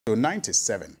So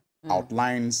 97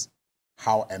 outlines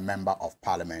how a member of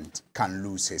parliament can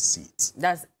lose his seat.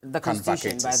 That's the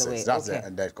Constitution, by the way. That's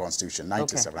the Constitution,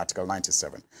 97, Article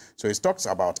 97. So it talks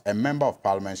about a member of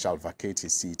parliament shall vacate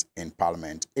his seat in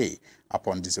parliament, A,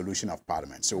 upon dissolution of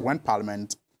parliament. So when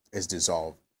parliament is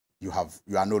dissolved, you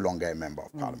are no longer a member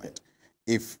of parliament.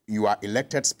 If you are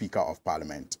elected Speaker of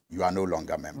Parliament, you are no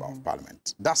longer a member of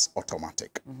Parliament. That's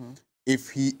automatic. If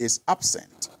he is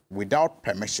absent without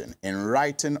permission in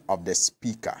writing of the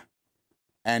Speaker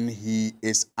and he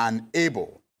is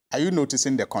unable, are you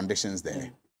noticing the conditions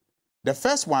there? The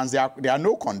first ones, there are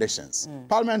no conditions.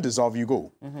 Parliament dissolved, you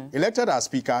go. Elected as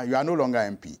Speaker, you are no longer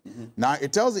MP. Now,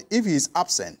 it tells you if he is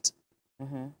absent,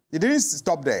 it didn't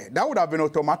stop there. That would have been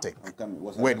automatic.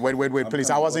 Wait, please.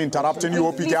 I wasn't interrupting you,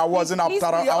 OPK. I wasn't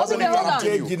interrupting you. I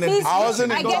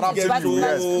wasn't interrupting you,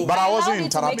 yes. But I wasn't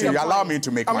interrupting you. Allow me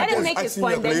to make my point.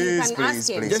 Please.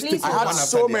 I had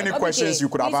so many questions you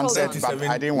could have answered, but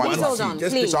I didn't want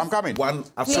to. So I'm coming.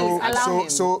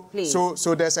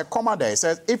 So there's a comma there. It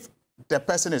says, if the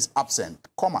person is absent,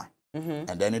 comma,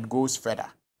 and then it goes further.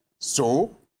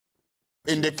 So,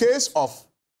 in the case of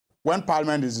when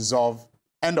Parliament is dissolved,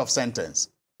 end of sentence.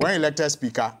 When elected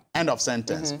Speaker, end of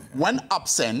sentence. When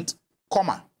absent,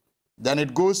 comma. Then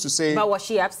it goes to say... But was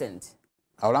she absent?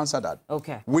 I'll answer that.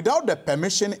 Okay. Without the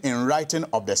permission in writing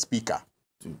of the Speaker.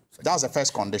 That's the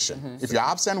first condition. If you're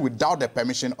absent without the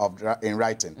permission in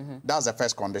writing, that's the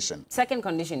first condition. Second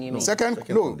condition, you mean?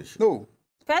 No.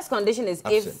 First condition is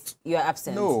absent. If you're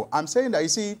absent. No, I'm saying that, you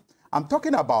see, I'm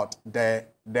talking about the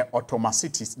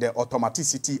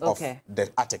automaticity of the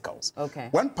articles.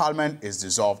 When Parliament is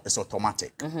dissolved, it's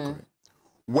automatic.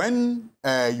 When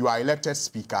you are elected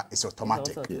Speaker, it's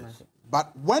automatic.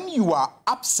 But when you are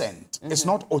absent, it's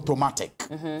not automatic.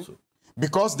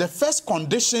 Because the first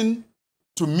condition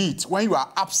to meet when you are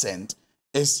absent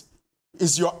is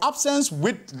your absence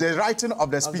with the writing of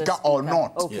the Speaker or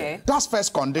not. That's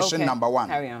first condition number one.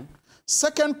 Carry on.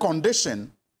 Second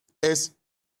condition is,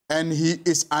 and he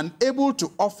is unable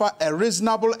to offer a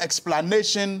reasonable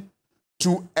explanation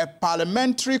to a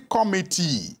parliamentary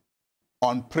committee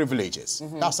on privileges.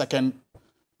 That's second.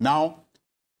 Now,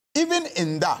 even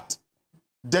in that,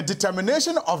 the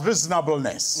determination of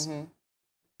reasonableness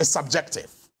is subjective.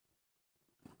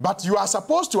 But you are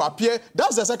supposed to appear,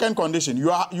 that's the second condition.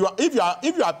 If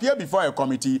you appear before a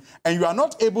committee and you are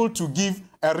not able to give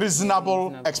a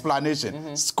reasonable explanation,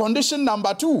 it's condition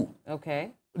number 2.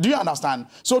 Do you understand?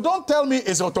 So don't tell me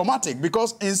it's automatic,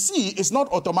 because in C, it's not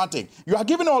automatic. You are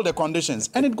given all the conditions,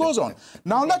 and it goes on.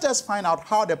 Now, let us find out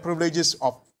how the Privileges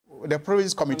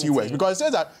Committee works, because it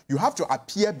says that you have to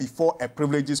appear before a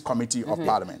Privileges Committee of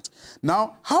Parliament.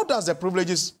 Now, how does the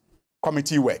Privileges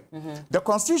Committee work? The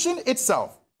Constitution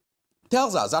itself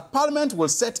tells us that Parliament will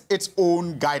set its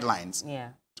own guidelines.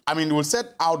 I mean, will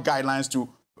set out guidelines to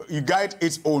guide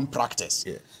its own practice.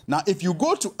 Now, if you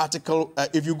go to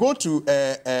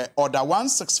Order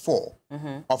 164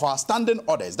 of our standing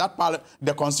orders, that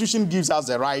the Constitution gives us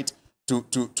the right to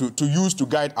use to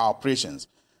guide our operations.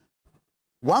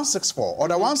 164,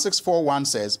 Order 164.1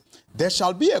 says, there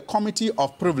shall be a committee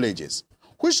of privileges,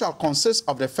 which shall consist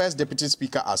of the first Deputy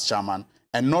Speaker as chairman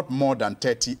and not more than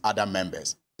 30 other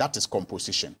members. That is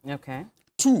composition.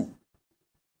 2,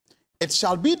 it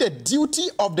shall be the duty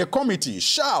of the committee,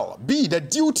 shall be the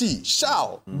duty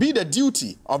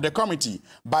of the committee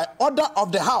by order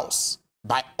of the House.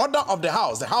 By order of the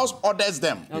House orders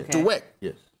them to work.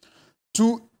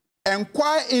 To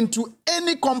inquire into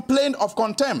any complaint of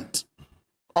contempt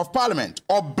of Parliament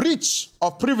or breach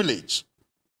of privilege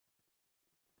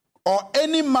or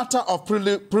any matter of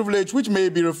privilege which may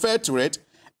be referred to it,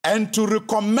 and to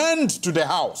recommend to the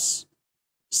House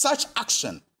such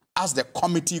action as the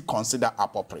committee consider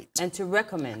appropriate. And to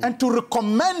recommend. And to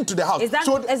recommend to the House. Is that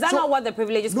not what the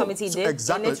Privileges Committee did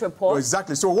in its report?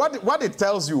 Exactly. So what it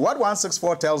tells you, what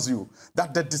 164 tells you,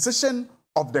 that the decision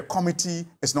of the committee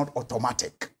is not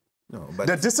automatic. No, but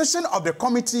the decision of the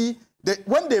committee,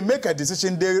 when they make a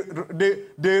decision,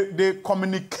 they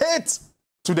communicate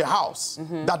to the House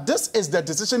that this is the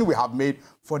decision we have made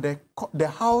for the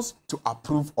House to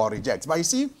approve or reject. But you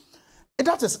see, with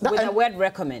the word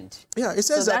recommend. Yeah, it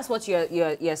says so that's what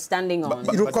you're standing on.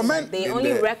 They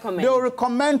only recommend. They'll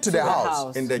recommend to the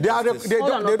House. They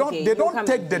don't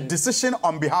take the decision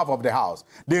on behalf of the House.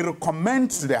 They recommend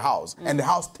to the House, and the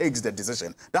House takes the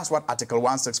decision. That's what Article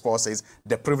 164 says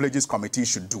the Privileges Committee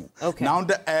should do. Now,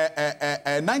 the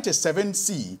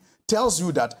 97C tells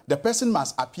you that the person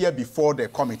must appear before the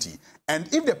committee, and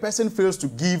if the person fails to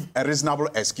give a reasonable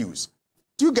excuse,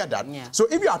 Do you get that? Yeah. So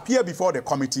if you appear before the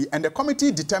committee and the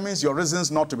committee determines your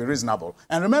reasons not to be reasonable,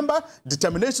 and remember,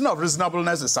 determination of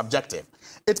reasonableness is subjective.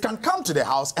 It can come to the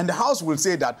House and the House will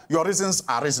say that your reasons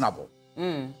are reasonable.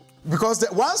 Because the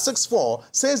 164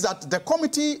 says that the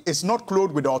committee is not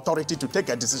clothed with the authority to take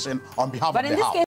a decision on behalf of the House.